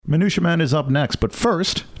Minutia Man is up next, but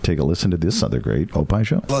first, take a listen to this other great Opie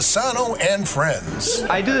show. Lozano and Friends.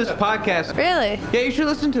 I do this podcast. Really? Yeah, you should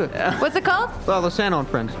listen to it. What's it called? Well, Lozano and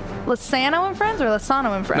Friends. Lozano and Friends or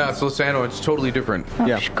Lozano and Friends? No, it's Lozano. It's totally different. Oh,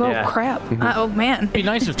 Yeah. crap. Oh, man. It'd be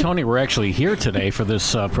nice if Tony were actually here today for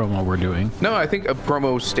this promo we're doing. No, I think a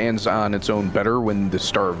promo stands on its own better when the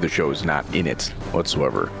star of the show is not in it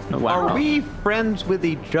whatsoever. Wow. Are we friends with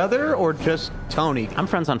each other or just Tony? I'm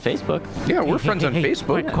friends on Facebook. Yeah, we're friends on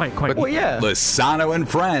Facebook. Quite. Well, yeah. Lozano and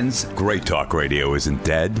Friends. Great Talk Radio isn't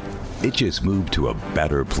dead. It just moved to a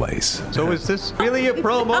better place. So is this really a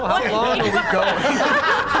promo? How long are we going?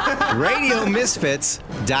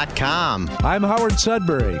 RadioMisfits.com. I'm Howard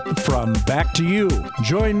Sudbury from Back to You.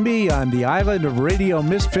 Join me on the Island of Radio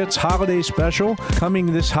Misfits holiday special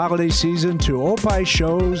coming this holiday season to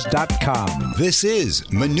opishows.com. This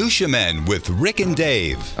is Minutia Men with Rick and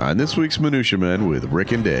Dave. On this week's Minutia Men with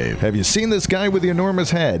Rick and Dave. Have you seen this guy with the enormous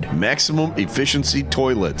head? Maximum efficiency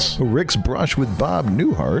toilets. Rick's brush with Bob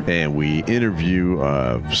Newhart. And we interview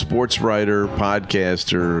sports writer,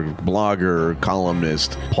 podcaster, blogger,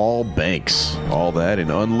 columnist, Paul Banks. All that in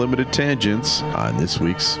unlimited tangents on this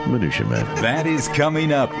week's Minutia Men. That is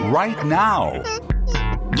coming up right now.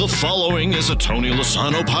 The following is a Tony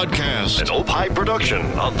Lozano podcast, an Opie production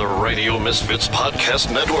on the Radio Misfits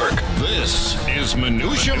Podcast Network. This is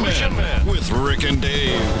Minutia Men with Rick and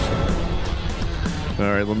Dave. All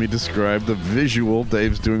right, let me describe the visual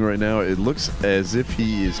Dave's doing right now. It looks as if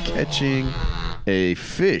he is catching a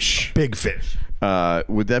fish. Big fish.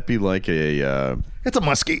 Would that be like a... It's a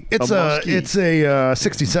muskie. It's muskie. It's a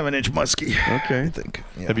 67-inch muskie. Okay. I think.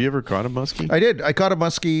 Yeah. Have you ever caught a muskie? I did. I caught a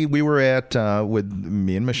muskie. We were at with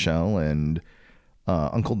me and Michelle and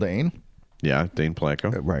Uncle Dane. Yeah, Dane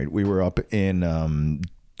Placco. Right. We were up in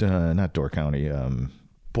not Door County,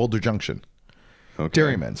 Boulder Junction. Okay.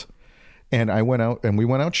 Dairymen's. And I went out and we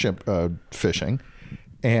went out fishing,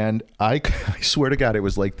 and I swear to God, it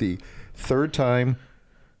was like the third time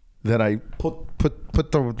that I put the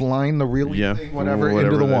line, the reel thing, whatever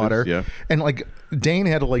into the water. Yeah. And like Dane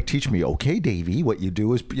had to like teach me, okay, Davey, what you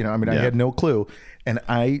do is, I had no clue. And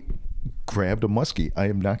I grabbed a muskie. I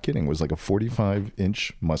am not kidding. It was like a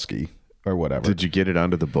 45-inch muskie or whatever. Did you get it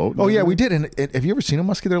onto the boat? Oh, yeah, we did. And have you ever seen a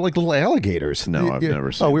muskie? They're like little alligators. No, I've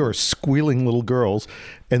never seen Oh, we were squealing little girls.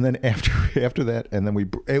 And then after that, and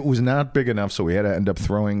then it was not big enough, so we had to end up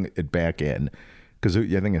throwing it back in. Because I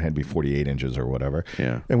think it had to be 48 inches or whatever.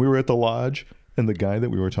 Yeah. And we were at the lodge, and the guy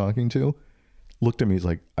that we were talking to looked at me. He's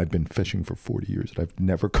like, I've been fishing for 40 years, and I've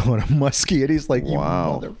never caught a muskie. And he's like,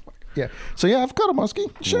 wow. You motherfucker. Yeah. So, yeah, I've caught a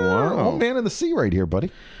muskie. Sure. Wow. Old man in the sea right here,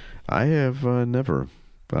 buddy. I have never.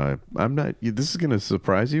 I'm not. This is going to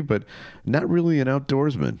surprise you, but not really an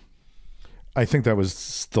outdoorsman. I think that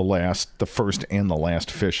was the first and the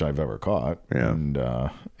last fish I've ever caught. Yeah. And,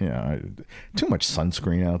 too much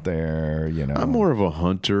sunscreen out there, I'm more of a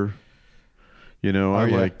hunter. I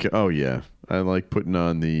like putting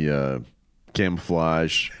on the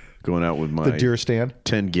camouflage, going out with my... The deer stand?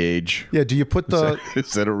 10 gauge. Yeah, do you put the...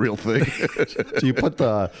 Is that a real thing? Do you put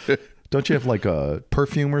the... Don't you have like a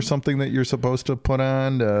perfume or something that you're supposed to put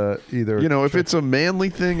on? Either if it's a manly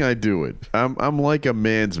thing, I do it. I'm like a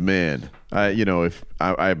man's man. If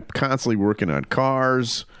I'm constantly working on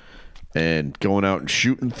cars and going out and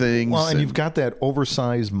shooting things. Well, and you've got that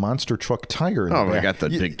oversized monster truck tire in the back. I got the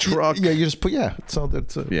big truck. You just put So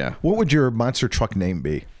that's yeah. What would your monster truck name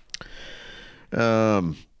be?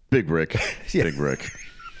 Big Rick. Yeah. Big Rick.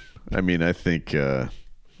 I mean, I think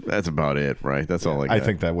that's about it, right? That's all I got. I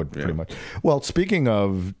think that would pretty much. Well, speaking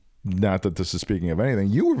of, not that this is speaking of anything,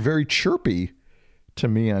 you were very chirpy to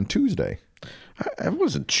me on Tuesday. I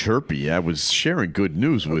wasn't chirpy. I was sharing good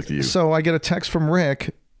news with you. So I get a text from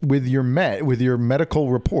Rick with your medical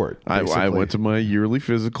report. I went to my yearly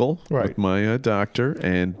physical with my doctor,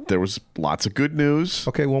 and there was lots of good news.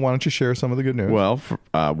 Okay, well, why don't you share some of the good news? Well,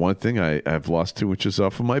 one thing, I've lost 2 inches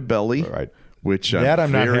off of my belly. Right. Which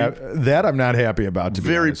I'm not happy about. To be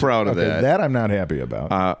very honest. proud of that. That I'm not happy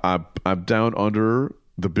about. I'm down under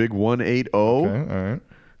the big 180. Okay, all right.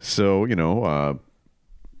 So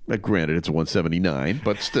granted it's 179,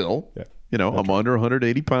 but still, I'm under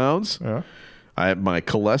 180 pounds. Yeah. My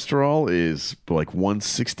cholesterol is like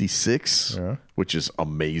 166, which is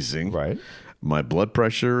amazing. Right. My blood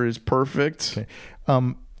pressure is perfect. Okay.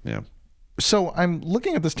 Yeah. So I'm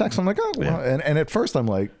looking at this text. I'm like, oh, well, and at first I'm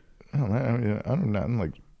like, oh, I'm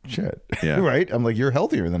like, shit. Yeah. Right? I'm like, you're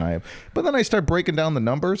healthier than I am. But then I start breaking down the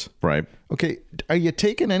numbers. Right. Okay. Are you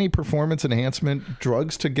taking any performance enhancement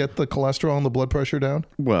drugs to get the cholesterol and the blood pressure down?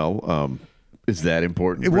 Well, is that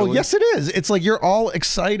important? Well, really? yes, it is. It's like you're all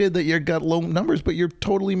excited that you've got low numbers, but you're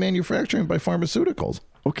totally manufacturing by pharmaceuticals.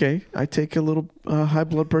 Okay, I take a little high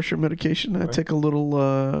blood pressure medication. I take a little,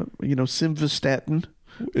 simvastatin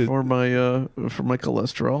for my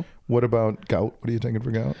cholesterol. What about gout? What are you taking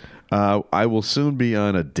for gout? I will soon be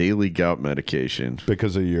on a daily gout medication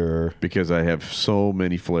Because I have so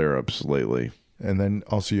many flare-ups lately. And then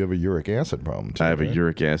also you have a uric acid problem too. I have a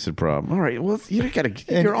uric acid problem. All right. Well,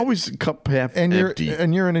 you're always cup half empty.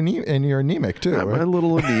 You're anemic too. I'm right? a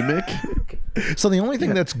little anemic. So the only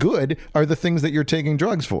thing that's good are the things that you're taking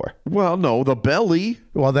drugs for. Well, no, the belly.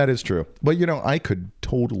 Well, that is true. But I could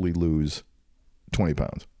totally lose 20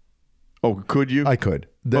 pounds. Oh, could you? I could.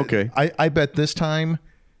 Okay. I bet this time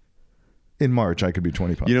in March I could be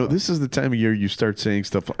 20 pounds. This is the time of year you start saying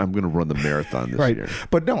stuff. I'm going to run the marathon this year.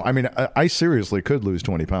 But no, I mean, I seriously could lose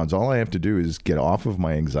 20 pounds. All I have to do is get off of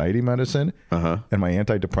my anxiety medicine and my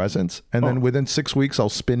antidepressants. And then within 6 weeks, I'll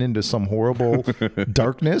spin into some horrible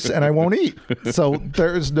darkness and I won't eat. So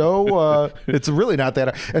there's no, it's really not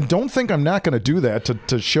that. And don't think I'm not going to do that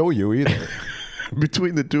to show you either.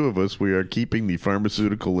 Between the two of us, we are keeping the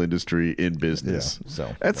pharmaceutical industry in business. Yeah,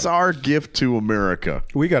 so that's our gift to America.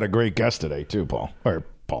 We got a great guest today, too, Paul.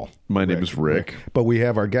 My name is Rick. But we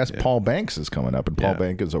have our guest, Paul Banks, is coming up. And Paul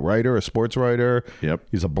Banks is a writer, a sports writer. Yep.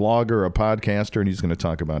 He's a blogger, a podcaster, and he's going to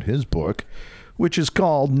talk about his book, which is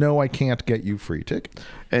called No, I Can't Get You Free Ticket.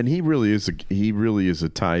 And he really is a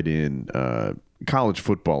tied in college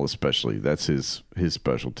football, especially. That's his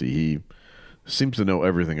specialty. He seems to know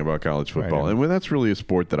everything about college football. Right. And that's really a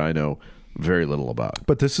sport that I know very little about.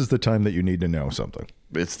 But this is the time that you need to know something.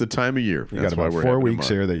 It's the time of year. You got about 4 weeks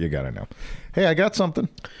here that you got to know. Hey, I got something.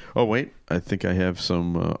 Oh, wait. I think I have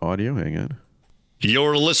some audio. Hang on.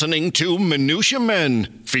 You're listening to Minutia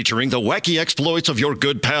Men, featuring the wacky exploits of your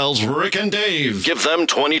good pals Rick and Dave. Give them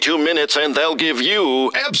 22 minutes and they'll give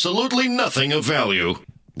you absolutely nothing of value.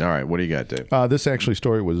 All right, what do you got, Dave? This actually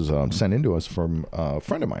story was sent in to us from a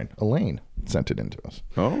friend of mine, Elaine, sent it in to us.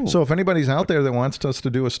 Oh. So if anybody's out there that wants us to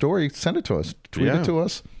do a story, send it to us. Tweet it to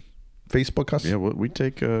us. Facebook us. Yeah, we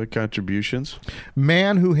take contributions.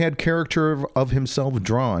 Man who had character of himself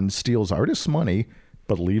drawn steals artist's money,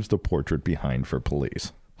 but leaves the portrait behind for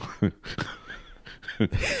police.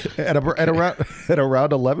 At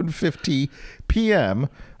around 11:50 p.m.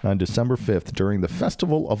 on December 5th, during the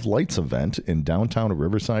Festival of Lights event in downtown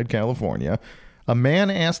Riverside, California, a man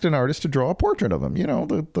asked an artist to draw a portrait of him.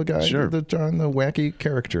 The guy that drawing the wacky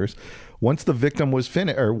characters. Once the victim was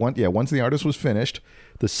finished, once the artist was finished,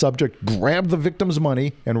 the subject grabbed the victim's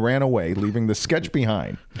money and ran away, leaving the sketch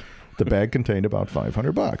behind. The bag contained about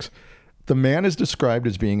 $500. The man is described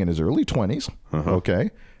as being in his early 20s. Okay.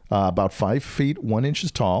 About 5 feet 1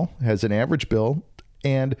 inches tall, has an average build,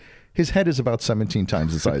 and his head is about 17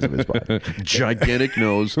 times the size of his body. Gigantic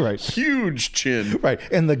nose, right? Huge chin, right?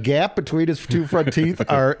 And the gap between his two front teeth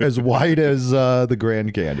are as wide as the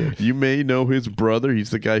Grand Canyon. You may know his brother. He's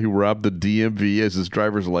the guy who robbed the DMV as his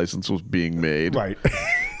driver's license was being made. Right.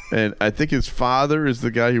 And I think his father is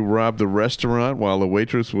the guy who robbed the restaurant while the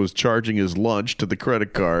waitress was charging his lunch to the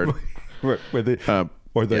credit card. Right.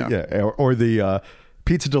 Or the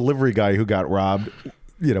pizza delivery guy who got robbed,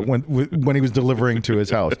 when he was delivering to his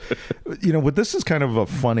house. But this is kind of a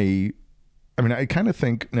funny, I kind of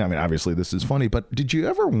think, obviously this is funny, but did you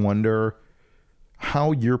ever wonder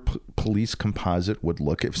how your police composite would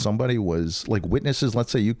look if somebody was like witnesses?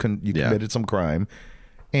 Let's say you committed some crime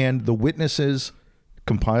and the witnesses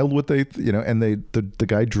compiled what they, and the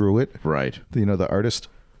guy drew it. Right. The artist.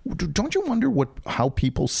 Don't you wonder how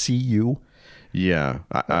people see you? Yeah.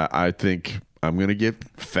 I think I'm going to get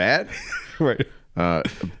fat. Right.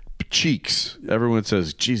 Cheeks. Everyone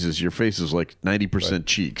says, Jesus, your face is like 90%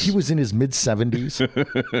 cheeks. He was in his mid-70s.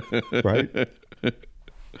 Right?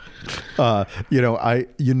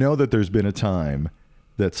 That there's been a time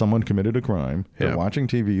that someone committed a crime. They're watching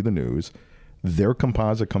TV, the news. Their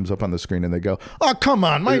composite comes up on the screen and they go, oh, come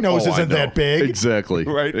on, my nose isn't that big. Exactly.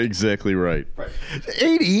 Right. Exactly right.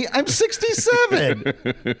 80, I'm 67.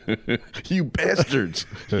 You bastards.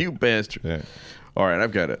 You bastards. Yeah. All right,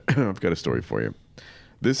 I've got a story for you.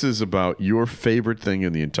 This is about your favorite thing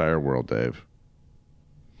in the entire world, Dave.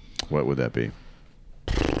 What would that be?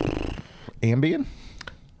 Ambien?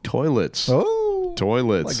 Toilets. Oh.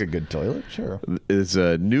 Toilets. Like a good toilet, sure. It's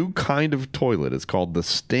a new kind of toilet. It's called the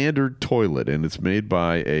Standard Toilet, and it's made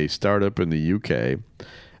by a startup in the UK.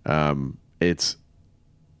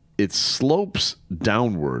 It slopes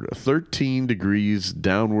downward, a 13 degrees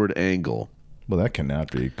downward angle. Well, that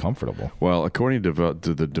cannot be comfortable. Well, according to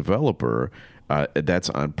the developer, that's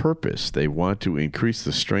on purpose. They want to increase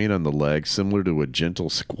the strain on the leg, similar to a gentle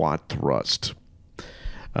squat thrust.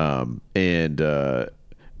 At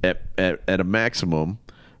a maximum,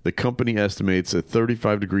 The company estimates a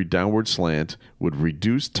 35-degree downward slant would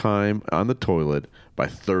reduce time on the toilet by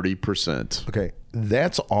 30%. Okay,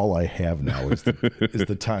 that's all I have now is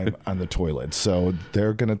the time on the toilet. So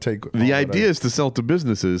they're going to take the idea is to sell to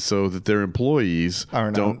businesses so that their employees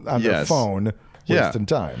aren't don't on their phone wasting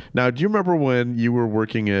time. Now, do you remember when you were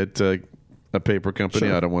working at a paper company?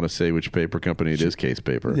 Sure. I don't want to say which paper company it is. Case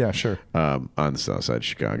Paper. Yeah, sure. On the south side of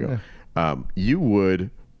Chicago, you would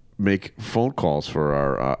make phone calls for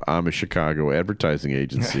our Amish Chicago advertising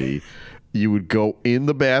agency. You would go in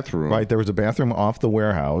the bathroom. Right, there was a bathroom off the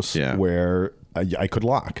warehouse where I could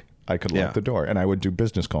lock. I could lock the door, and I would do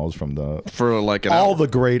business calls from for like an all hour. the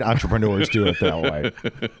great entrepreneurs do it that way.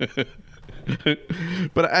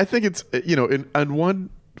 But I think it's on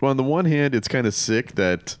the one hand, it's kind of sick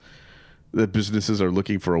that businesses are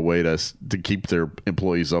looking for a way to keep their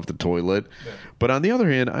employees off the toilet. Yeah. But on the other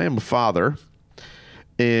hand, I am a father,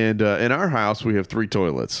 and in our house we have 3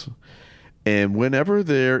 toilets. And whenever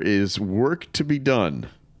there is work to be done,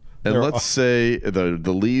 and let's say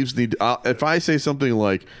the leaves need, if I say something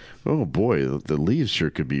like, "Oh boy, the leaves sure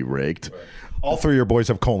could be raked," all 3 of your boys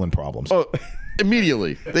have colon problems. Oh,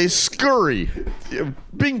 immediately they scurry,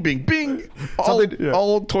 bing, bing, bing.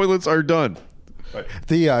 All toilets are done.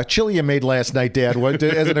 The chili you made last night, Dad,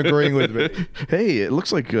 isn't agreeing with me. Hey, it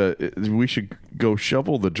looks like we should go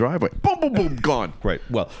shovel the driveway. Boom, boom, boom, gone. Right.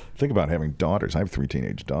 Well, think about having daughters. I have 3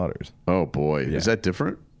 teenage daughters. Oh, boy. Yeah. Is that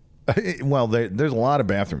different? Well, there's a lot of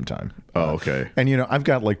bathroom time. Oh, okay. And, I've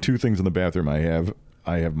got like 2 things in the bathroom. I have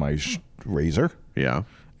my razor. Yeah.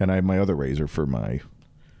 And I have my other razor for my...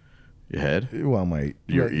 Your head? Well,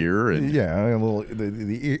 your ear? And... Yeah, a little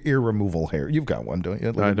the ear removal hair. You've got one, don't you?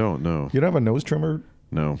 I don't know. You don't have a nose trimmer?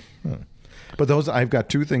 No. Huh. But those, I've got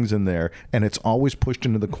 2 things in there, and it's always pushed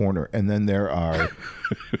into the corner. And then there are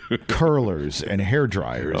curlers and hair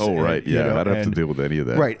dryers. Oh, right. Yeah, I don't have to deal with any of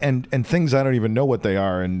that. Right, and things I don't even know what they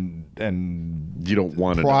are, and you don't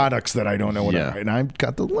want products that I don't know what are. And I've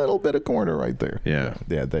got the little bit of corner right there. Yeah.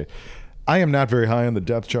 I am not very high on the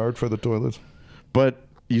depth chart for the toilets. But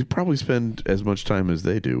you probably spend as much time as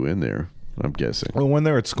they do in there, I'm guessing. Well, when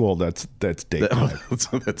they're at school, that's date time. That's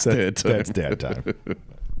dad time. That's dad time.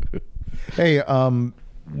 Hey,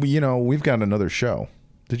 we've got another show.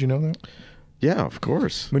 Did you know that? Yeah, of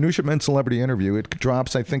course. Minutia Men Celebrity Interview. It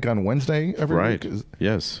drops, I think, on Wednesday every week.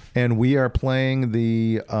 Yes. And we are playing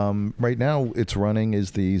the, right now it's running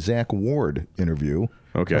is the Zach Ward interview.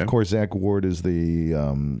 Okay. Of course, Zach Ward is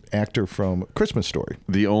the actor from Christmas Story.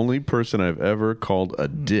 The only person I've ever called a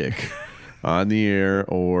dick on the air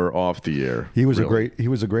or off the air. He was a great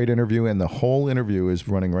interview, and the whole interview is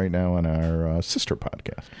running right now on our sister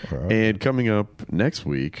podcast. And coming up next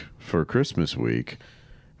week for Christmas week,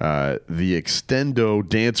 the extendo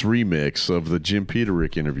dance remix of the Jim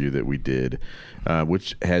Peterick interview that we did,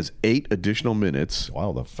 which has 8 additional minutes.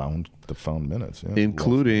 Wow, the found minutes, yeah.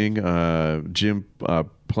 Including Jim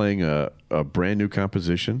playing a brand new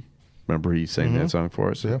composition. Remember, he sang that song for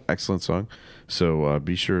us. Yeah. Excellent song. So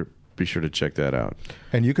be sure to check that out.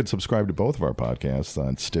 And you can subscribe to both of our podcasts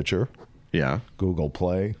on Stitcher, Google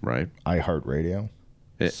Play, right, iHeartRadio,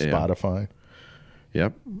 Spotify.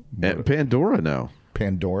 Yep, and Pandora now.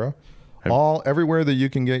 Pandora. Everywhere that you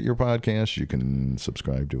can get your podcast, you can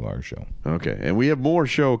subscribe to our show. Okay, and we have more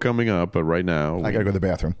show coming up, but right now I gotta go to the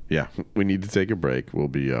bathroom. Yeah, we need to take a break. We'll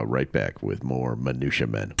be right back with more Minutia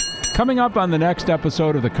Men. Coming up on the next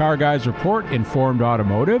episode of the Car Guys Report, Informed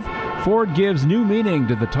Automotive, Ford gives new meaning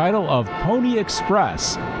to the title of Pony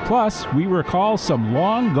Express. Plus, we recall some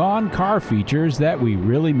long-gone car features that we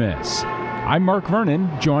really miss. I'm Mark Vernon.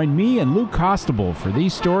 Join me and Luke Costable for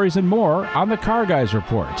these stories and more on the Car Guys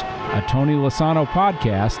Report, a Tony Lasano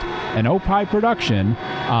podcast, an Opie production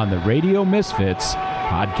on the Radio Misfits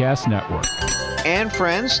Podcast Network. And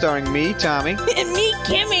Friends, starring me, Tommy. And me,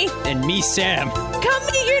 Kimmy. And me, Sam. Come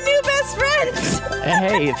meet your new best friends.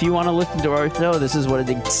 Hey, if you want to listen to our show, this is what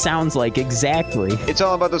it sounds like exactly. It's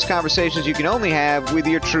all about those conversations you can only have with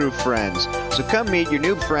your true friends. So come meet your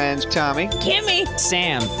new friends, Tommy. Kimmy.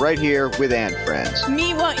 Sam. Right here with And Friends.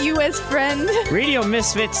 Me want you as friend.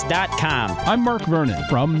 RadioMisfits.com. I'm Mark Vernon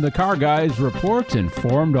from the Car Guys Report,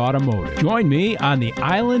 Informed Automotive. Join me on the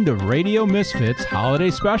Island of Radio Misfits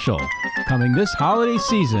Holiday Special, coming this holiday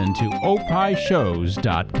season to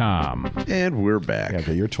opishows.com. And we're back.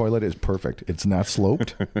 Okay, your toilet is perfect. It's not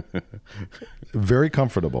sloped. Very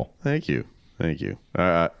comfortable. Thank you.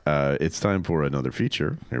 It's time for another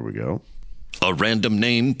feature. Here we go. A random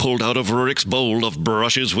name pulled out of Rurik's bowl of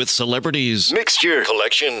brushes with celebrities. Mixture,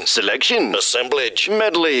 collection, selection, assemblage,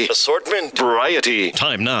 medley, assortment, variety.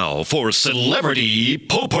 Time now for Celebrity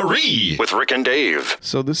Potpourri with Rick and Dave.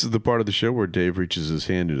 So this is the part of the show where Dave reaches his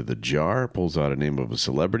hand into the jar, pulls out a name of a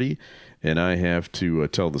celebrity, and I have to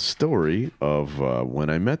tell the story of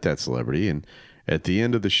when I met that celebrity. And at the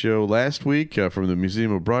end of the show last week, from the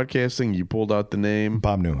Museum of Broadcasting, you pulled out the name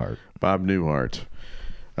Bob Newhart. Bob Newhart.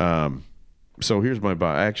 So here's my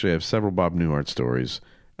Bob. I actually have several Bob Newhart stories.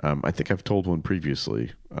 I think I've told one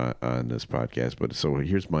previously on this podcast, but so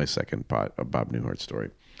here's my second Bob Newhart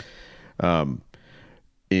story.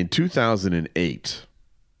 In 2008,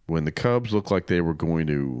 when the Cubs looked like they were going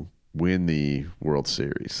to win the World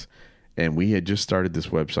Series, and we had just started this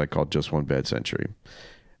website called Just One Bad Century,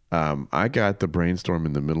 I got the brainstorm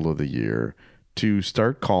in the middle of the year to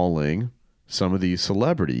start calling some of these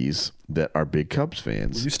celebrities that are big Cubs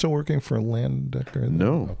fans. Were you still working for Landecker?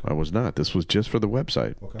 No, Okay. I was not. This was just for the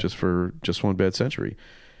website, just for Just One Bad Century.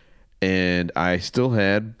 And I still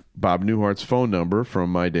had Bob Newhart's phone number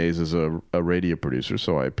from my days as a radio producer,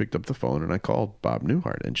 so I picked up the phone and I called Bob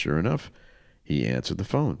Newhart. And sure enough, he answered the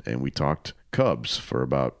phone, and we talked Cubs for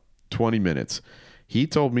about 20 minutes. He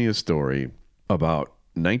told me a story about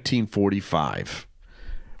 1945.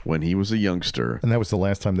 When he was a youngster. And that was the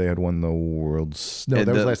last time they had won the World Series. No,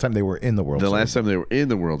 that was the last time they were in the World Series. The last time they were in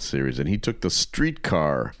the World Series. And he took the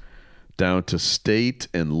streetcar down to State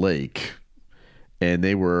and Lake. And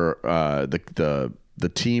they were, the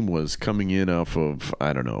team was coming in off of,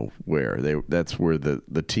 I don't know where. That's where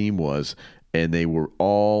the team was. And they were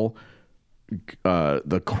all,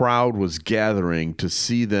 the crowd was gathering to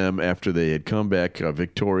see them after they had come back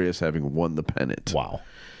victorious, having won the pennant. Wow.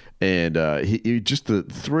 And he just the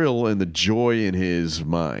thrill and the joy in his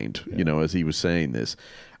mind, as he was saying this,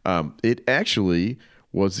 it actually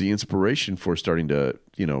was the inspiration for starting to,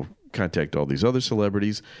 contact all these other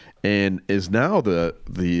celebrities, and is now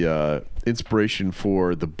the inspiration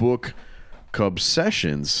for the book Cubs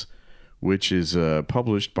Sessions, which is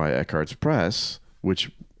published by Eckhart's Press,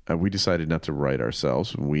 which we decided not to write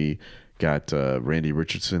ourselves. We got Randy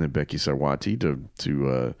Richardson and Becky Sarwati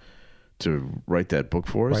to write that book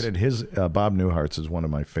for us. Right, and his Bob Newhart's is one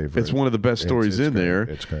of my favorites. It's one of the best stories in great. there.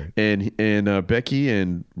 It's great. And Becky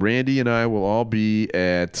and Randy and I will all be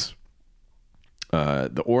at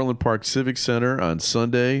the Orland Park Civic Center on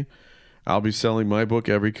Sunday. I'll be selling my book,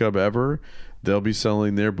 Every Cub Ever. They'll be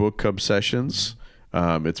selling their book, Cub Sessions.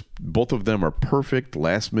 It's both of them are perfect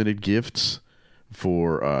last-minute gifts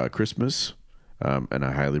for Christmas, and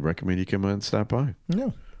I highly recommend you come out and stop by.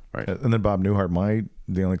 Yeah. Right. And then Bob Newhart,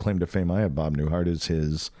 the only claim to fame I have Bob Newhart is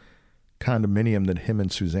his condominium that him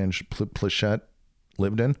and Suzanne Plachette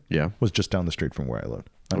lived in. Yeah. Was just down the street from where I lived.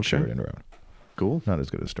 I'm sure it around. Cool. Not as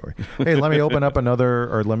good a story. Hey, let me open up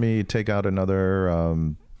let me take out another.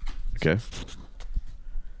 Okay.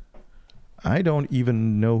 I don't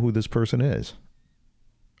even know who this person is.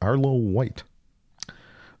 Arlo White.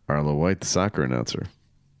 Arlo White, the soccer announcer.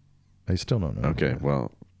 I still don't know. Okay,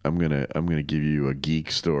 well, I'm gonna give you a geek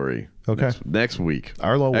story. Okay. Next week.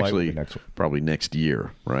 Arlo White Actually, will be next week. probably next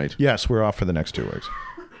year, right? Yes, we're off for the next 2 weeks.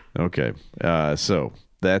 Okay. So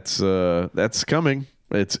that's coming.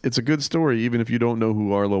 It's a good story, even if you don't know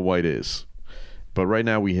who Arlo White is. But right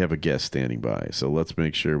now we have a guest standing by, so let's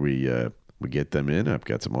make sure we get them in. I've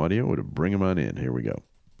got some audio to bring them on in. Here we go.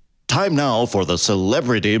 Time now for the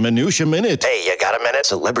Celebrity Minutia Minute. Hey, you got a minute?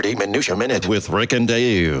 Celebrity Minutia Minute with Rick and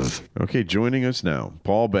Dave. Okay, joining us now,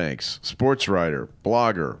 Paul Banks, sports writer,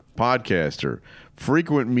 blogger, podcaster,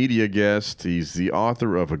 frequent media guest. He's the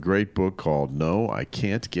author of a great book called No, I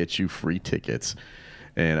Can't Get You Free Tickets.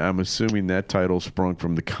 And I'm assuming that title sprung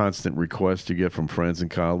from the constant request you get from friends and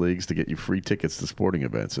colleagues to get you free tickets to sporting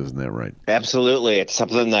events. Isn't that right? Absolutely. It's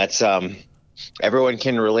something that's everyone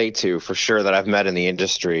can relate to, for sure, that I've met in the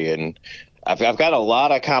industry. And I've got a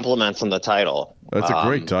lot of compliments on the title. That's a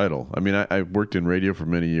great title. I mean, I worked in radio for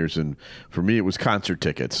many years, and for me, it was concert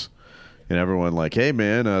tickets. And everyone like, hey,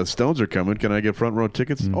 man, Stones are coming. Can I get front row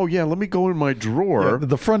tickets? Oh, yeah, let me go in my drawer. Yeah,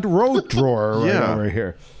 the front row drawer right Yeah. over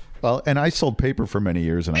here. Well, and I sold paper for many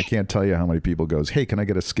years, and I can't tell you how many people goes, hey, can I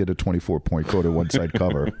get a skid of 24-point go to one-side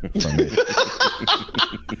cover from me?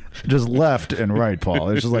 Just left and right, Paul.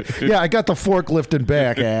 It's just like, yeah, I got the forklift and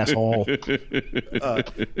back, asshole.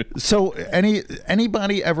 So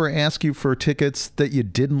anybody ever ask you for tickets that you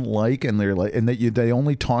didn't like, and they're like, and that they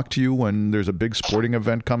only talk to you when there's a big sporting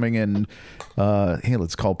event coming in? Hey,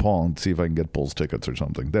 let's call Paul and see if I can get Bulls tickets or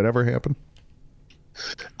something. That ever happen?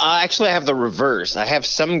 Actually, I have the reverse. I have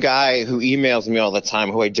some guy who emails me all the time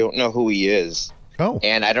who I don't know who he is.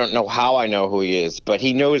 And I don't know how I know who he is, but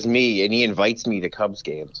he knows me, and he invites me to Cubs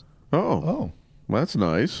games. Oh, that's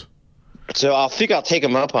nice. So I think I'll take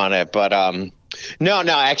him up on it. But no,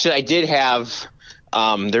 actually, I did have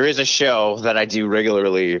there is a show that I do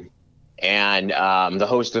regularly, and the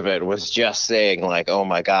host of it was just saying, like, oh,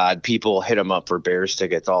 my God, people hit him up for Bears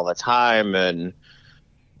tickets all the time, and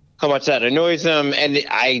how much that annoys them. And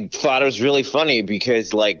I thought it was really funny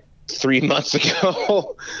because, like, 3 months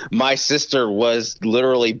ago, my sister was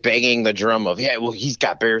literally banging the drum of, yeah, well, he's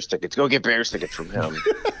got Bears tickets. Go get Bears tickets from him.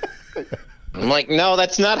 I'm like, no,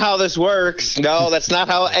 that's not how this works. No, that's not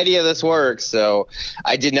how any of this works. So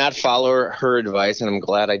I did not follow her advice, and I'm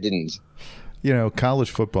glad I didn't. You know,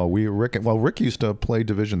 college football. Rick used to play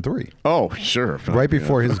Division III. Oh, sure. Right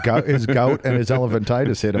before his gout and his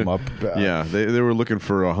elephantitis hit him up. Yeah, they were looking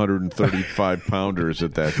for 135 pounders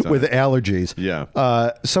at that time with allergies.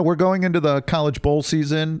 Yeah. So we're going into the college bowl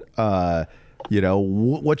season.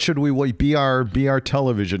 What should we be our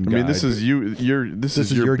television guide? I mean, this is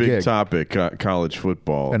your big gig. topic, college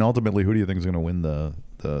football. And ultimately, who do you think is going to win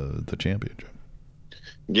the championship?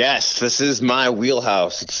 Yes, this is my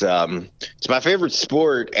wheelhouse. It's my favorite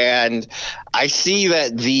sport, and I see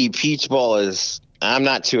that the Peach Bowl is. I'm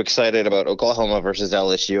not too excited about Oklahoma versus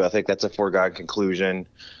LSU. I think that's a foregone conclusion.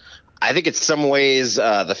 I think in some ways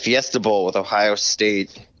the Fiesta Bowl with Ohio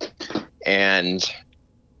State and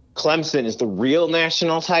Clemson is the real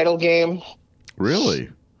national title game. Really?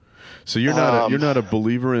 So you're not a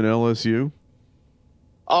believer in LSU?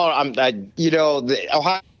 Oh,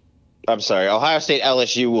 Ohio State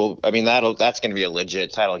LSU that's going to be a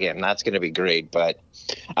legit title game. That's going to be great. But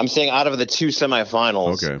I'm saying out of the two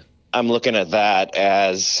semifinals, okay, I'm looking at that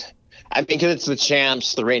as because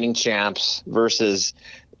it's the reigning champs versus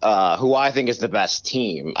who I think is the best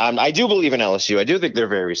team. I do believe in LSU. I do think they're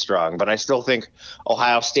very strong, but I still think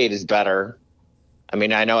Ohio State is better. I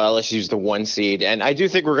mean, I know LSU's the 1 seed, and I do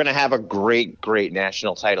think we're going to have a great, great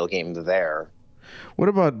national title game there. What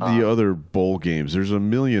about the other bowl games? There's a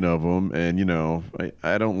million of them, and,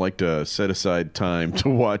 I don't like to set aside time to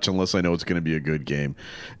watch unless I know it's going to be a good game.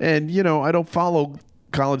 And, I don't follow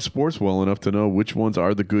college sports well enough to know which ones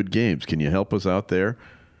are the good games. Can you help us out there?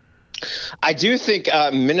 I do think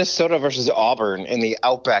Minnesota versus Auburn in the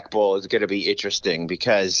Outback Bowl is going to be interesting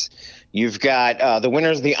because you've got the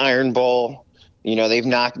winners of the Iron Bowl.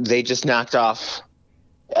 They just knocked off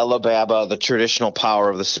Alabama, the traditional power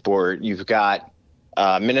of the sport. You've got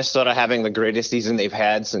Minnesota having the greatest season they've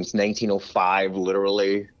had since 1905,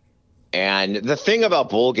 literally. And the thing about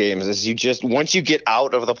bowl games is once you get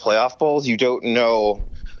out of the playoff bowls, you don't know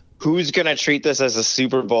who's going to treat this as a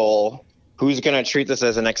Super Bowl, who's going to treat this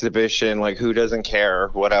as an exhibition, like who doesn't care,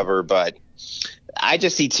 whatever. But I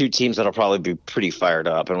just see two teams that'll probably be pretty fired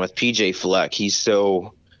up. And with PJ Fleck, he's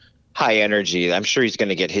so high energy. I'm sure he's going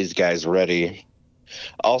to get his guys ready.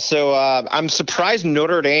 Also, I'm surprised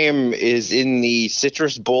Notre Dame is in the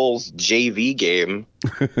Citrus Bowls JV game.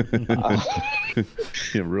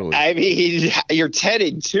 Yeah, really. I mean, you're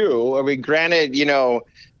 10-2. I mean, granted,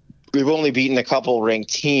 we've only beaten a couple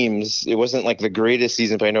ranked teams. It wasn't like the greatest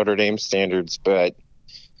season by Notre Dame standards, but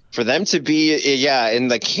for them to be, in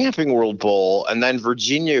the Camping World Bowl, and then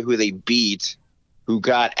Virginia, who they beat, who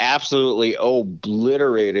got absolutely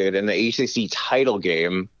obliterated in the ACC title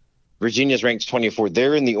game. Virginia's ranked 24.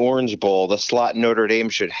 They're in the Orange Bowl, the slot Notre Dame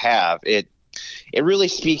should have. It really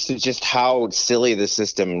speaks to just how silly the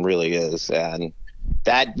system really is, and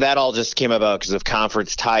that all just came about because of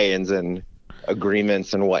conference tie-ins and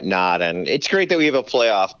agreements and whatnot. And it's great that we have a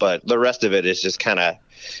playoff, but the rest of it is just kind of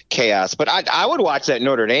chaos. But I would watch that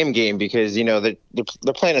Notre Dame game because they're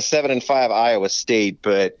playing a 7-5 Iowa State,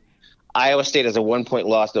 but Iowa State has a 1-point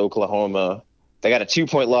loss to Oklahoma. They got a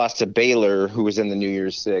 2-point loss to Baylor, who was in the New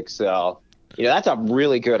Year's Six. So, that's a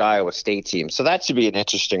really good Iowa State team. So that should be an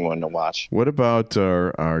interesting one to watch. What about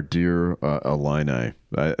our dear Illini?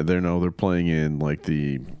 They're playing in like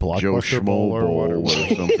the Joe Schmo Bowl or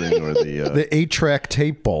something, or the 8-track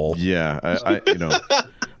tape bowl. Yeah,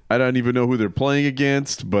 I don't even know who they're playing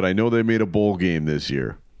against, but I know they made a bowl game this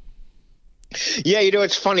year. Yeah,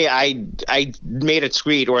 it's funny. I made a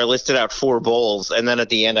tweet where I listed out 4 bowls, and then at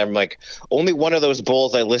the end I'm like, only one of those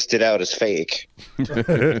bowls I listed out is fake. and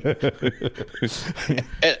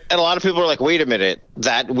a lot of people are like, wait a minute,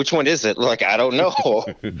 which one is it? Like, I don't know.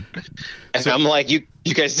 And I'm like, you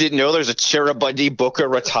guys didn't know there's a Cheribundi Boca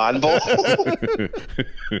Raton Bowl?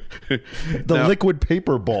 The liquid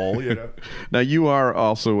paper bowl, Now, you are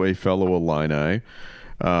also a fellow Illini.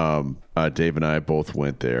 Dave and I both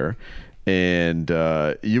went there. And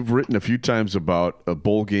you've written a few times about a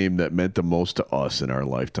bowl game that meant the most to us in our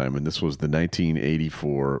lifetime, and this was the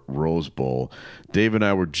 1984 Rose Bowl. Dave and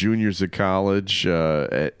I were juniors at college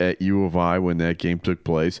at U of I when that game took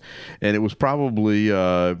place, and it was probably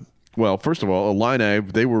well, first of all, Illini,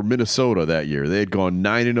 they were Minnesota that year. They had gone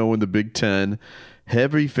 9-0 in the Big Ten,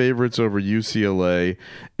 heavy favorites over UCLA,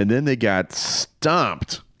 and then they got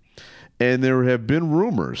stomped. And there have been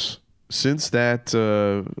rumors since that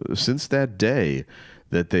day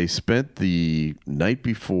that they spent the night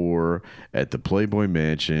before at the Playboy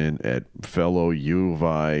Mansion at fellow U of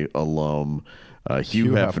I alum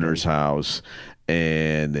Hugh Hefner's house,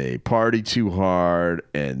 and they partied too hard,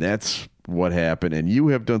 and that's what happened. And you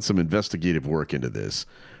have done some investigative work into this.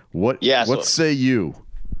 What say you?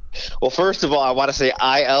 Well, first of all, I want to say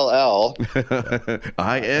ILL.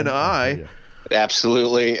 INI.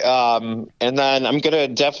 Absolutely. And then I'm going to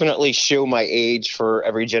definitely show my age for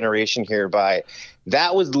every generation here by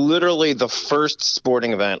that was literally the first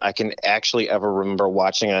sporting event I can actually ever remember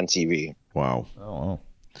watching on TV. Wow. Oh.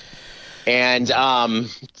 And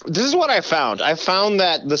this is what I found. I found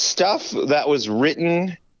that the stuff that was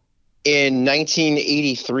written in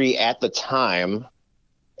 1983 at the time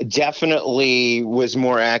definitely was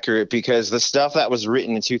more accurate, because the stuff that was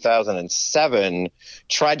written in 2007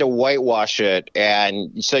 tried to whitewash it.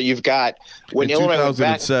 And so you've got when in Illinois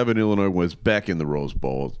 2007 Illinois was back in the Rose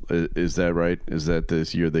Bowl. Is that right? Is that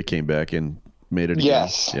this year they came back and made it again?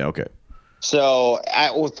 Yes. Yeah, okay. So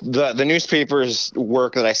with the newspaper's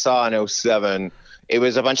work that I saw in 07, it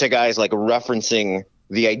was a bunch of guys like referencing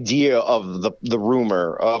the idea of the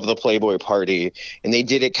rumor of the Playboy party, and they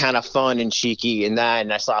did it kind of fun and cheeky. And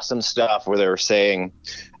then I saw some stuff where they were saying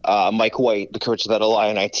Mike White, the coach of that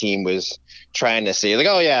Illini team, was trying to say like,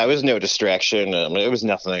 oh yeah, it was no distraction, it was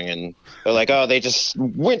nothing. And they're like, oh, they just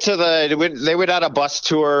went to they went on a bus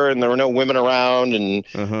tour and there were no women around and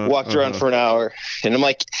walked around for an hour. And I'm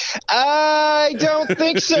like, I don't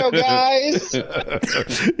think so, guys.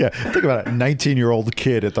 Yeah, think about it. 19-year-old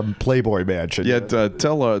kid at the Playboy Mansion. Yeah,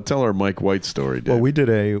 tell our Mike White story, Dave. Well, we did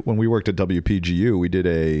when we worked at WPGU, we did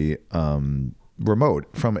a remote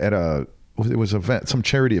it was some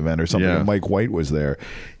charity event or something. Yeah. And Mike White was there.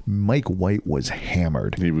 Mike White was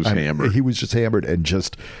hammered. He was hammered. He was just hammered and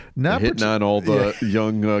just not hitting on all the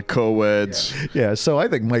young co-eds. Yeah, so I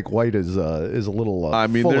think Mike White is a little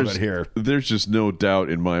full of it here. There's just no doubt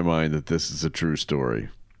in my mind that this is a true story.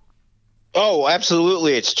 Oh,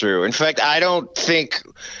 absolutely, it's true. In fact, I don't think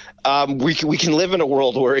we can live in a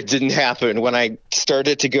world where it didn't happen. When I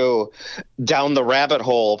started to go down the rabbit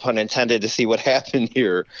hole, pun intended, to see what happened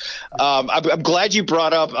here, I'm glad you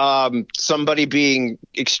brought up somebody being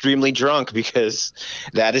extremely drunk, because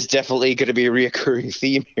that is definitely going to be a reoccurring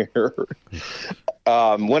theme here.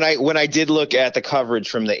 When I did look at the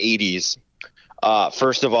coverage from the 80s,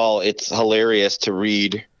 first of all, it's hilarious to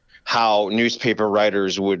read how newspaper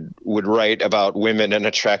writers would write about women and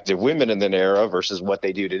attractive women in that era versus what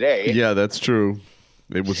they do today. Yeah, that's true.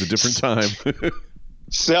 It was a different time.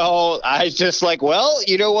 So I was just like, well,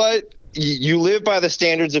 you know what? You live by the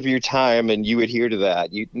standards of your time and you adhere to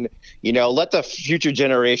that. You know, let the future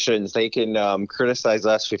generations, they can criticize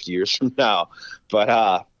us 50 years from now.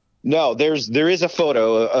 But no, there is a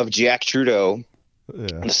photo of Jack Trudeau,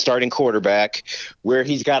 the starting quarterback, where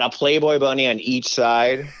he's got a Playboy bunny on each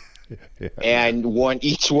side. And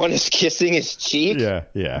each one is kissing his cheek. Yeah.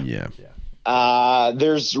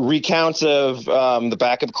 There's recounts of the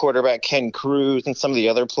backup quarterback Ken Cruz and some of the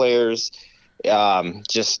other players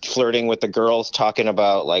just flirting with the girls, talking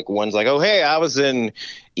about like one's like, oh hey, I was in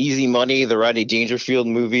Easy Money, the Rodney Dangerfield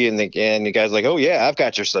movie, and the guy's like, oh yeah, I've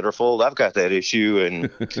got your centerfold, I've got that issue, and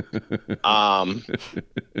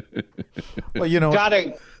well, you know.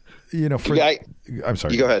 I'm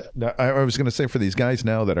sorry. You go ahead. I was going to say, for these guys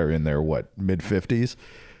now that are in their mid-50s,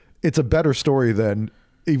 it's a better story than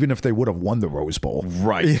even if they would have won the Rose Bowl.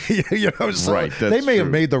 Right. So right. They may have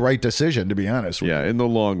made the right decision, to be honest with you. Yeah, in the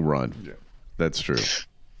long run. Yeah. That's true.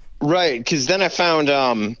 Right, because then I found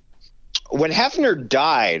when Hefner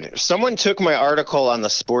died, someone took my article on the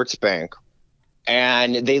Sports Bank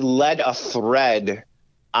and they led a thread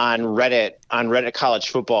on Reddit College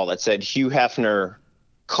Football that said Hugh Hefner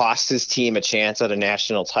cost his team a chance at a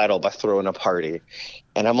national title by throwing a party.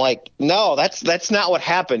 And I'm like, no, that's not what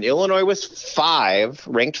happened. Illinois was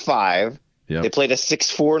ranked 5. Yep. They played a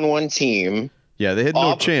 6-4-1 team. Yeah, they had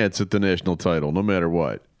no chance at the national title, no matter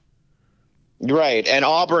what. Right. And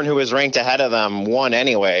Auburn, who was ranked ahead of them, won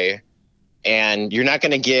anyway. And you're not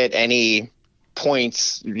going to get any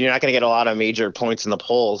points. You're not going to get a lot of major points in the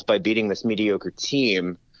polls by beating this mediocre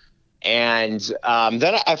team. And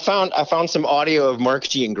then I found some audio of Mark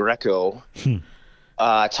Giangreco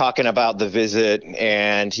talking about the visit,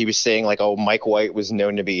 and he was saying like, "Oh, Mike White was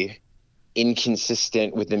known to be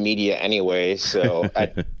inconsistent with the media anyway." So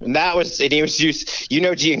Giangreco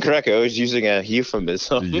was using a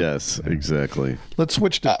euphemism. Yes, exactly. Let's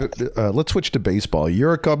switch to baseball.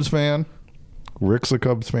 You're a Cubs fan. Rick's a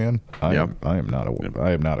Cubs fan. I am not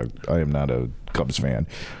a Cubs fan.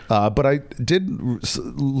 But I did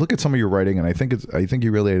look at some of your writing, and I think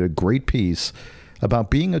you really had a great piece about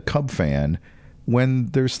being a Cub fan when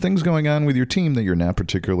there's things going on with your team that you're not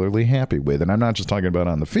particularly happy with. And I'm not just talking about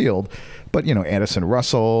on the field, but, Addison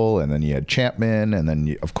Russell, and then you had Chapman, and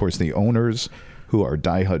then, of course, the owners who are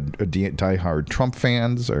diehard Trump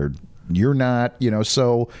fans, or you're not,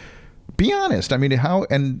 so be honest. I mean,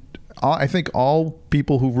 I think all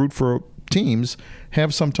people who root for teams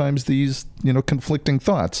have sometimes these, conflicting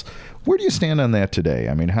thoughts. Where do you stand on that today?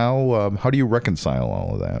 I mean, how do you reconcile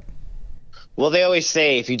all of that? Well, they always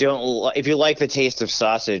say if you like the taste of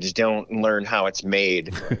sausage, don't learn how it's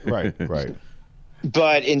made. Right.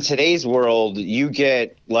 But in today's world, you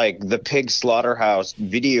get like the pig slaughterhouse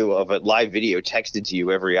live video texted to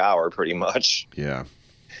you every hour, pretty much. Yeah.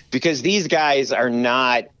 Because these guys are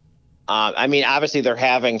not. Obviously they're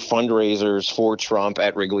having fundraisers for Trump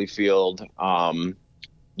at Wrigley Field.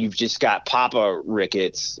 You've just got Papa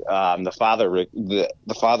Ricketts, the father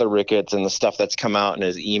Ricketts, and the stuff that's come out in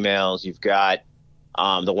his emails. You've got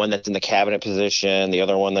the one that's in the cabinet position, the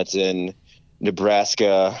other one that's in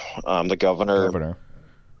Nebraska, the governor.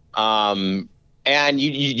 And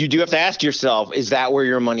you do have to ask yourself, is that where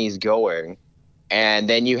your money's going? And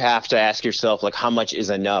then you have to ask yourself, like, how much is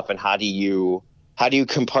enough, and how do you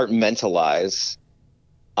compartmentalize?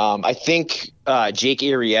 I think Jake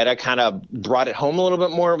Arrieta kind of brought it home a little bit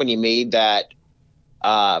more when he made that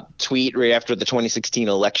tweet right after the 2016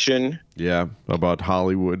 election. Yeah, about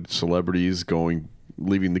Hollywood celebrities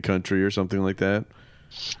leaving the country or something like that.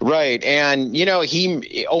 Right, and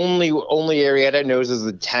he only Arrieta knows his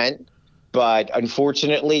intent, but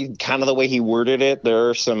unfortunately, kind of the way he worded it, there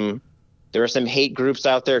are some hate groups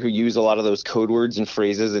out there who use a lot of those code words and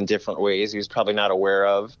phrases in different ways he was probably not aware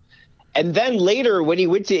of. And then later, when he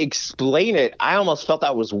went to explain it, I almost felt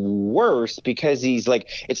that was worse, because he's like,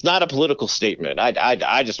 it's not a political statement.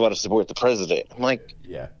 I just want to support the president. I'm like,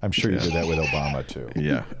 yeah, I'm sure you did that with Obama too.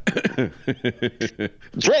 Yeah.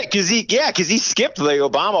 Right, because he skipped the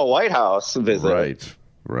Obama White House visit.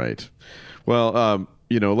 Right. Well,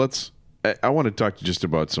 I want to talk just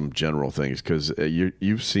about some general things, because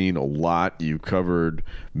you've seen a lot. You've covered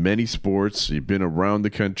many sports. You've been around the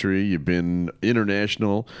country. You've been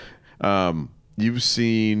international. You've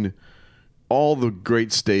seen all the great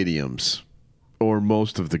stadiums, or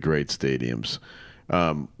most of the great stadiums.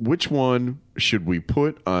 Which one should we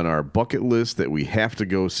put on our bucket list that we have to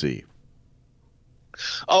go see?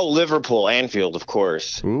 Oh, Liverpool, Anfield, of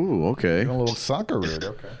course. Ooh, okay. A little soccer route,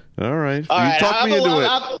 okay. All right. You talked me into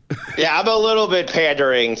it. I'm a little bit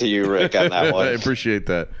pandering to you, Rick, on that one. I appreciate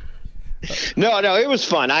that. No, it was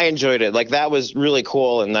fun. I enjoyed it. Like, that was really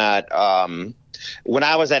cool in that when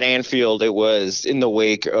I was at Anfield, it was in the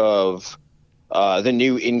wake of the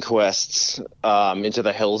new inquests into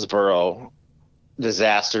the Hillsborough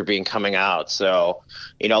disaster coming out. So,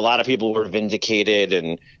 a lot of people were vindicated,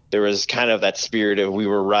 and there was kind of that spirit of we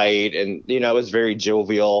were right. And, it was very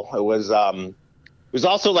jovial. It was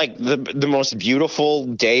also like the most beautiful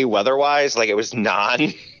day weather-wise. Like, it was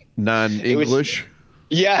non-English.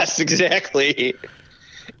 Yes, exactly.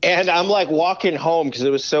 And I'm like walking home because it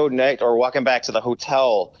was so or walking back to the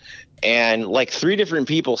hotel, and like 3 different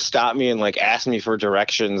people stopped me and like asked me for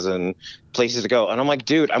directions and places to go. And I'm like,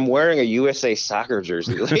 dude, I'm wearing a USA soccer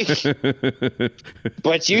jersey.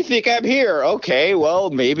 But you think I'm here? Okay, well,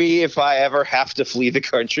 maybe if I ever have to flee the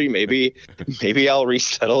country, maybe I'll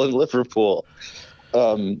resettle in Liverpool.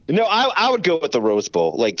 No, I would go with the Rose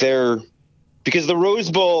Bowl. Because the Rose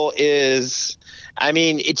Bowl is,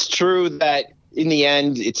 it's true that in the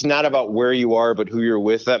end, it's not about where you are, but who you're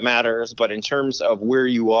with that matters. But in terms of where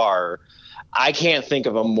you are, I can't think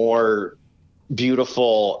of a more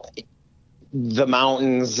beautiful, the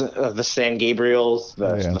mountains, the San Gabriels,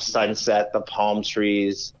 the sunset, the palm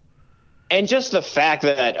trees, and just the fact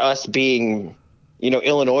that us being,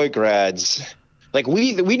 Illinois grads, like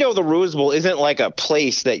we know the Rose Bowl isn't like a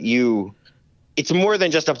place that it's more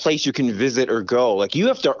than just a place you can visit or go. Like, you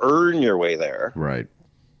have to earn your way there. Right.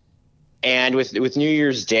 And with New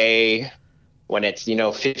Year's Day, when it's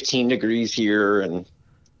 15 degrees here and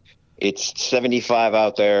it's 75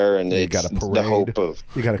 out there, and you got a parade. The hope of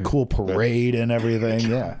you got a cool parade and everything.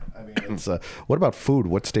 Yeah, it's what about food?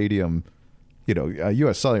 What stadium?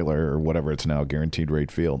 U.S. Cellular or whatever it's now, Guaranteed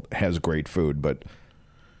Rate Field, has great food, but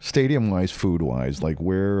stadium-wise, food-wise, like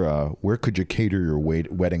where could you cater your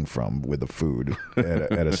wedding from with the food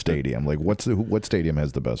at a stadium? Like what stadium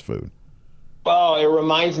has the best food? Oh, it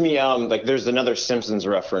reminds me, like there's another Simpsons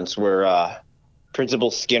reference where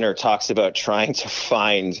Principal Skinner talks about trying to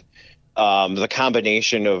find the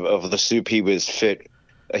combination of the soup he was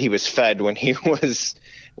fed when he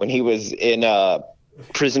was in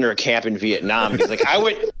prisoner camp in Vietnam. He's like,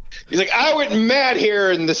 I went mad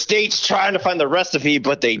here in the States trying to find the recipe,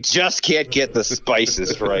 but they just can't get the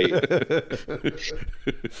spices right.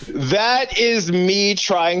 That is me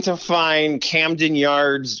trying to find Camden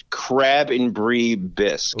Yards crab and brie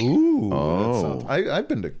bisque. Ooh, I've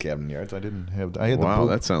been to Camden Yards. I had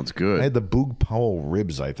that sounds good. I had the Boog Powell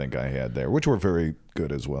ribs, I think I had there, which were very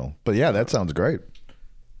good as well. But yeah, that sounds great.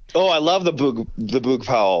 Oh, I love the Boog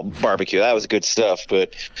Powell barbecue. That was good stuff.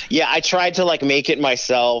 But yeah, I tried to like make it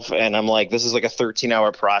myself, and I'm like, this is like a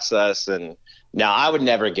 13-hour process, and now I would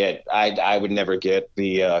never get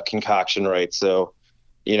the concoction right. So,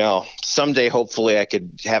 someday hopefully I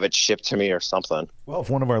could have it shipped to me or something. Well, if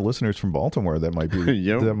one of our listeners from Baltimore that might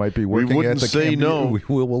be working we wouldn't at the say no.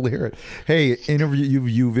 We'll hear it. Hey,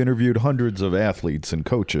 you've interviewed hundreds of athletes and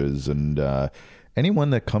coaches and. Anyone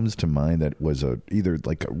that comes to mind that was either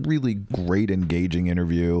like a really great, engaging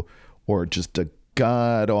interview or just a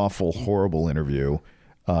god-awful, horrible interview,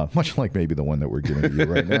 much like maybe the one that we're giving to you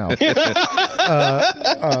right now,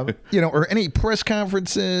 or any press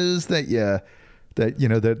conferences that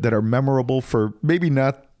are memorable for maybe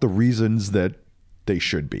not the reasons that they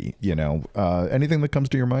should be, anything that comes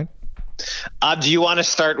to your mind? Do you want to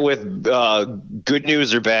start with good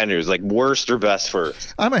news or bad news, like worst or best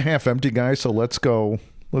first? I'm a half empty guy, so let's go.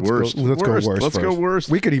 Let's go worst.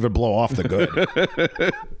 We could even blow off the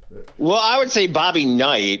good. Well, I would say Bobby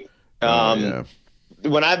Knight.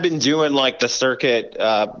 When I've been doing like the circuit,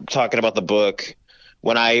 talking about the book,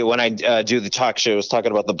 when I do the talk shows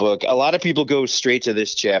talking about the book, a lot of people go straight to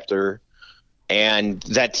this chapter, and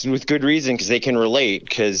that's with good reason because they can relate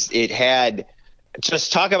because it had.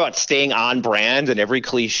 Just talk about staying on brand and every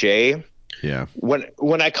cliche. Yeah.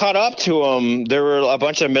 When I caught up to him, there were a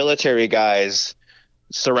bunch of military guys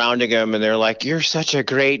surrounding him, and they're like, "You're such a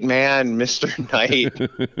great man, Mr. Knight."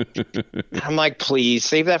 I'm like, please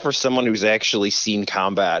save that for someone who's actually seen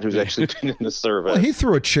combat, who's actually been in the service. Well, he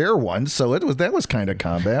threw a chair once, so that was kind of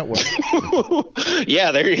combat.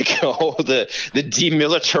 Yeah, there you go. The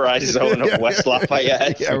demilitarized zone of West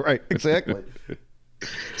Lafayette. Yeah, right. Exactly.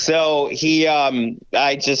 So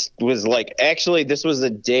I just was like, actually, this was a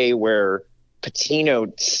day where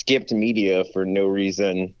Patino skipped media for no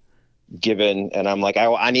reason given. And I'm like,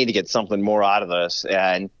 I need to get something more out of this.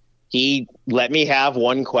 And he let me have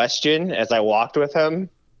one question as I walked with him.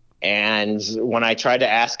 And when I tried to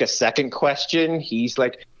ask a second question, he's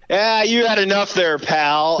like, you had enough there,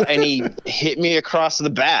 pal. And he hit me across the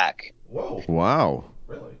back. Whoa. Wow.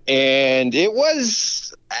 And it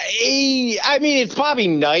was, it's Bobby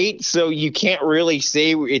Knight, so you can't really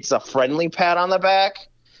say it's a friendly pat on the back.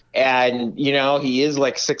 And, he is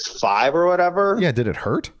like 6'5" or whatever. Yeah, did it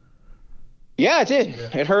hurt? Yeah, it did.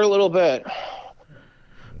 Yeah. It hurt a little bit.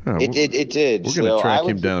 Oh, it did. We're going to track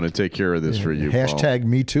him down and take care of this for you, Hashtag Paul.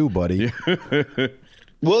 Me Too, buddy.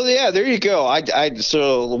 Well, yeah, there you go.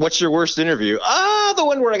 So what's your worst interview? The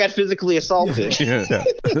one where I got physically assaulted. Yeah.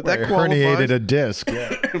 That herniated a disc.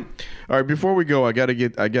 Yeah. All right, before we go, I gotta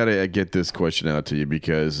get this question out to you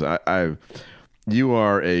because you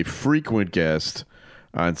are a frequent guest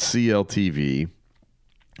on CLTV,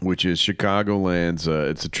 which is Chicagoland's.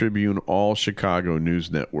 It's a Tribune All Chicago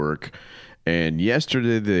News Network, and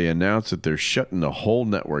yesterday they announced that they're shutting the whole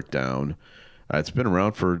network down. It's been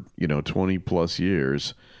around for 20 plus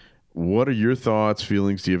years. What are your thoughts,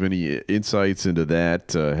 feelings? Do you have any insights into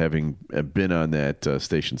that, having been on that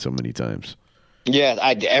station so many times? Yeah,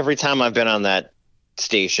 every time I've been on that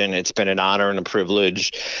station, it's been an honor and a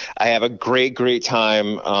privilege. I have a great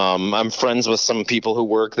time. I'm friends with some people who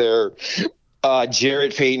work there.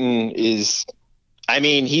 Jarrett Payton he's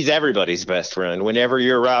everybody's best friend. Whenever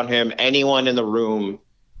you're around him, anyone in the room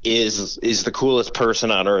is the coolest person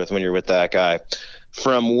on earth when you're with that guy.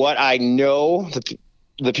 From what I know,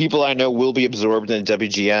 the people I know will be absorbed in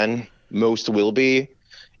WGN. Most will be.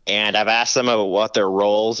 And I've asked them about what their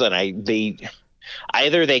roles, and they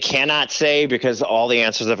cannot say because all the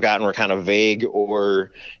answers I've gotten were kind of vague,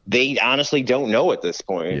 or they honestly don't know at this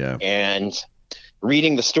point. Yeah. And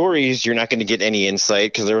reading the stories, you're not going to get any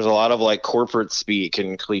insight because there was a lot of like corporate speak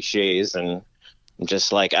and cliches, and I'm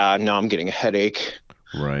just like, no, I'm getting a headache.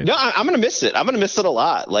 Right. No, I'm going to miss it. I'm going to miss it a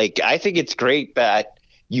lot. Like, I think it's great that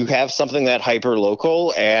you have something that hyper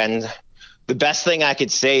local. And the best thing I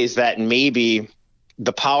could say is that maybe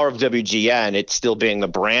the power of WGN, it still being the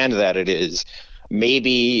brand that it is,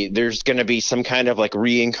 maybe there's going to be some kind of like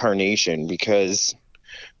reincarnation, because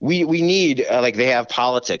we need like they have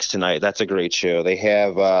Politics tonight. That's a great show. They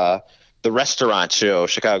have the restaurant show,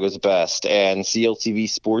 Chicago's Best, and CLTV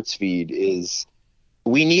Sports Feed is.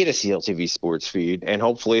 We need a CLTV Sports Feed, and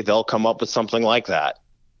hopefully they'll come up with something like that.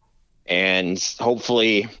 And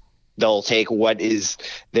hopefully they'll take what is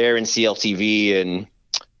there in CLTV and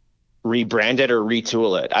rebrand it or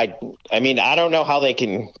retool it. I mean, I don't know how they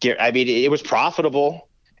can get. I mean, it was profitable,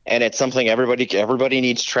 and it's something everybody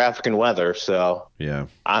needs traffic and weather. So yeah,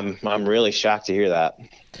 I'm really shocked to hear that.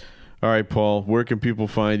 All right, Paul, where can people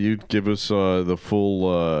find you? Give us the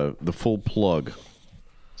full plug.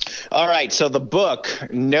 All right, so the book,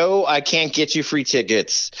 No, I Can't Get You Free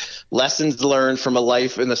Tickets, Lessons Learned from a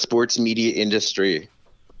Life in the Sports Media Industry.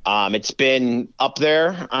 It's been up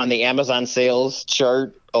there on the Amazon sales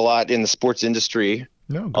chart a lot in the sports industry.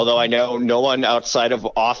 No, although I know no one outside of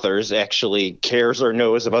authors actually cares or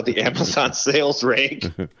knows about the Amazon sales rank.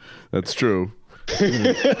 That's true.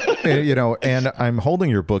 You know, and I'm holding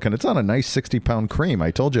your book, and it's on a nice 60-pound cream.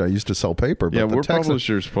 I told you I used to sell paper. But yeah, the we're text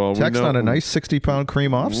publishers, Paul. Text on a nice 60-pound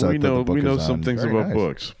cream offset. We know is some on. things Very about nice.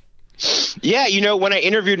 books. Yeah, you know, when I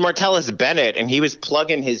interviewed Martellus Bennett and he was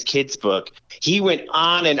plugging his kid's book, he went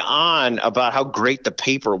on and on about how great the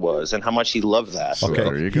paper was and how much he loved that.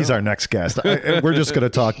 Okay, he's our next guest. We're just going to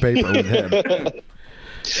talk paper with him.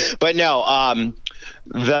 But no,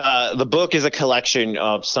 the book is a collection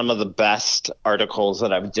of some of the best articles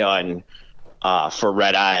that I've done for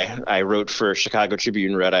Red Eye. I wrote for Chicago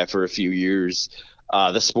Tribune Red Eye for a few years.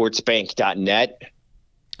 TheSportsBank.net.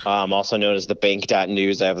 Also known as the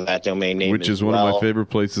bank.news. I have that domain name, which is one of my favorite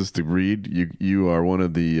places to read. You are one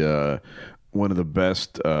of the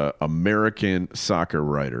best American soccer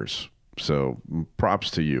writers. So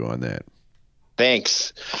props to you on that.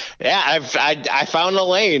 Thanks. Yeah, I found a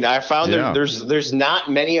lane. I found there's not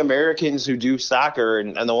many Americans who do soccer,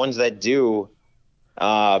 and the ones that do,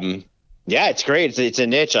 yeah, it's great. It's a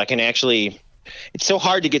niche. I can actually. It's so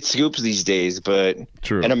hard to get scoops these days, but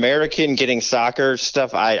True. An American getting soccer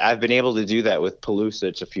stuff, I've been able to do that with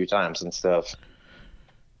Pulisic a few times and stuff.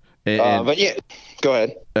 But yeah,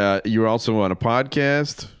 go ahead. You're also on a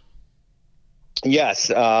podcast?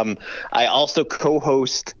 Yes. I also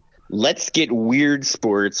co-host Let's Get Weird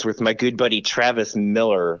Sports with my good buddy Travis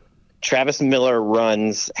Miller. Travis Miller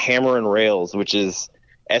runs Hammer and Rails, which is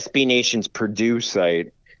SB Nation's Purdue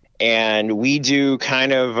site. And we do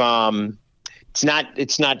kind of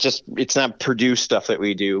it's not Purdue stuff that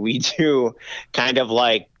we do. We do kind of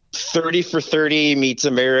like 30 for 30 meets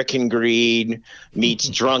American Greed meets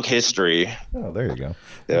Drunk History. Oh, there you go.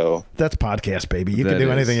 So that's podcast, baby. You can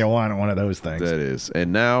do anything you want on one of those things. That is.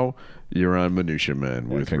 And now you're on Minutia Man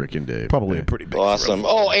with Rick and Dave. Probably a pretty big awesome.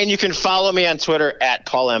 Oh, and you can follow me on Twitter at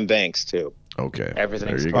Paul M. Banks too. Okay.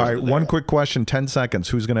 Everything's all right. One quick question, 10 seconds.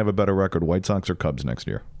 Who's going to have a better record, White Sox or Cubs next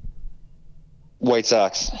year? White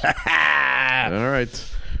Sox. All right.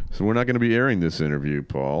 So we're not going to be airing this interview,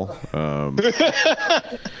 Paul.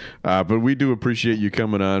 But we do appreciate you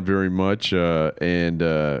coming on very much, and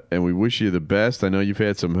we wish you the best. I know you've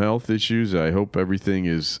had some health issues. I hope everything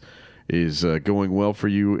is going well for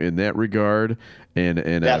you in that regard, and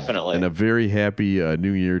definitely, and a very happy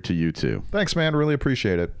New Year to you too. Thanks, man. Really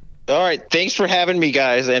appreciate it. All right. Thanks for having me,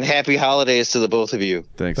 guys, and happy holidays to the both of you.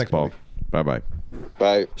 Thanks Paul. Bye-bye.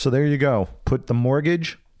 Bye. So there you go. Put the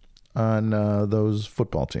mortgage on those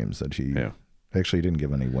football teams that he actually didn't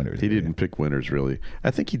give any winners. He didn't pick winners, really.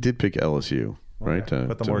 I think he did pick LSU, right?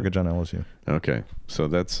 Put the mortgage on LSU. Okay, so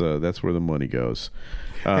that's where the money goes.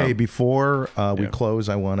 Hey, before we close,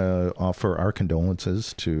 I want to offer our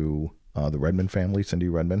condolences to the Redmond family, Cindy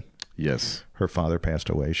Redmond. Yes. Her father passed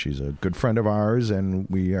away. She's a good friend of ours, and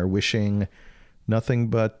we are wishing nothing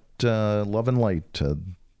but love and light to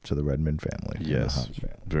the Redmond family. Yes,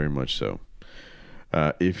 very much so.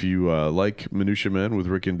 If you like Minutia Men with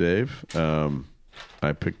Rick and Dave,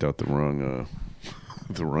 I picked out the wrong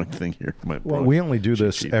thing here. Well, we only do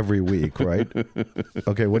this every week, right?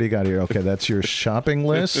 Okay, what do you got here? Okay, that's your shopping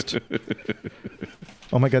list.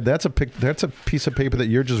 Oh my God, that's a piece of paper that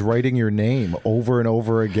you're just writing your name over and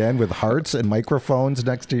over again with hearts and microphones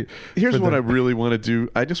next to you. Here's what I really want to do.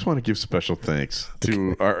 I just want to give special thanks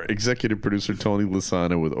to our executive producer, Tony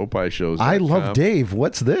Lasana with Opie Shows. I love Dave.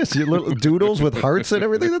 What's this? Your little doodles with hearts and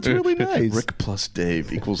everything? That's really nice. Rick plus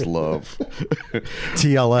Dave equals love.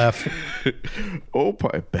 TLF.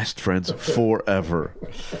 Opie, best friends forever.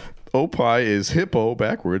 Opie is hippo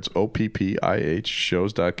backwards, OPPIH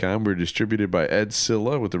shows.com. We're distributed by Ed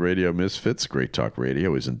Silla with the Radio Misfits. Great Talk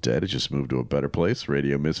Radio isn't dead. It just moved to a better place,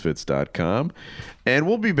 radiomisfits.com. And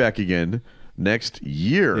we'll be back again next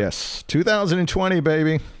year. Yes, 2020,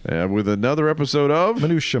 baby. With another episode of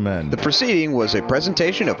Minutia Men. The proceeding was a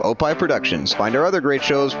presentation of Opie Productions. Find our other great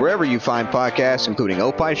shows wherever you find podcasts, including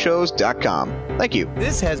opishows.com. Thank you.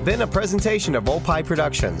 This has been a presentation of Opie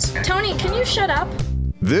Productions. Tony, can you shut up?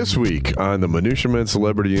 This week on the Minutia Men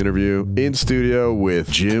Celebrity Interview, in studio with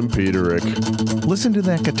Jim Peterick. Listen to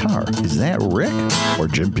that guitar. Is that Rick or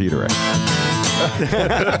Jim Peterick?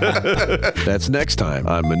 That's next time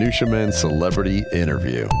on Minutia Men Celebrity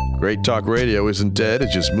Interview. Great Talk Radio isn't dead.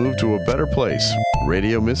 It just moved to a better place.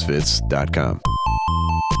 RadioMisfits.com.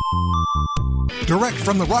 Direct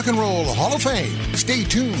from the Rock and Roll Hall of Fame. Stay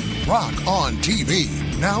tuned. Rock on TV.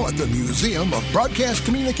 Now at the Museum of Broadcast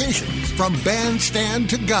Communications. From bandstand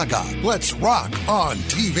to Gaga. Let's rock on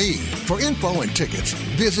TV. For info and tickets,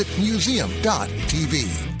 visit museum.tv.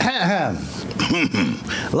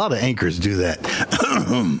 A lot of anchors do that.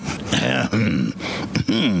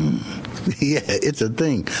 Yeah, it's a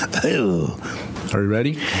thing. Are you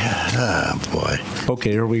ready? Boy.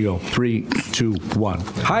 Okay, here we go. 3, 2, 1.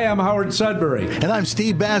 Hi, I'm Howard Sudbury. And I'm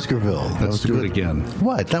Steve Baskerville. Let's do it again.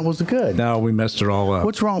 What? That was good. No, we messed it all up.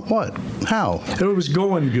 What's wrong? What? How? It was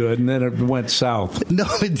going good, and then it went south. No,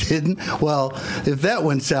 it didn't. Well, if that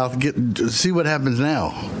went south, see what happens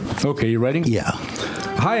now. Okay, you ready? Yeah.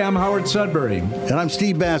 Hi, I'm Howard Sudbury. And I'm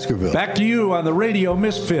Steve Baskerville. Back to you on the Radio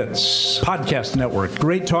Misfits Podcast Network.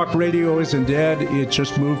 Great Talk Radio isn't dead. It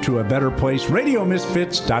just moved to a better place.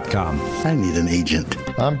 RadioMisfits.com. I need an agent.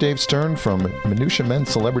 I'm Dave Stern from Minutia Men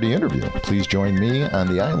Celebrity Interview. Please join me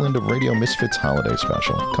on the Island of Radio Misfits Holiday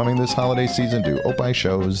Special, coming this holiday season to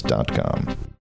opishows.com.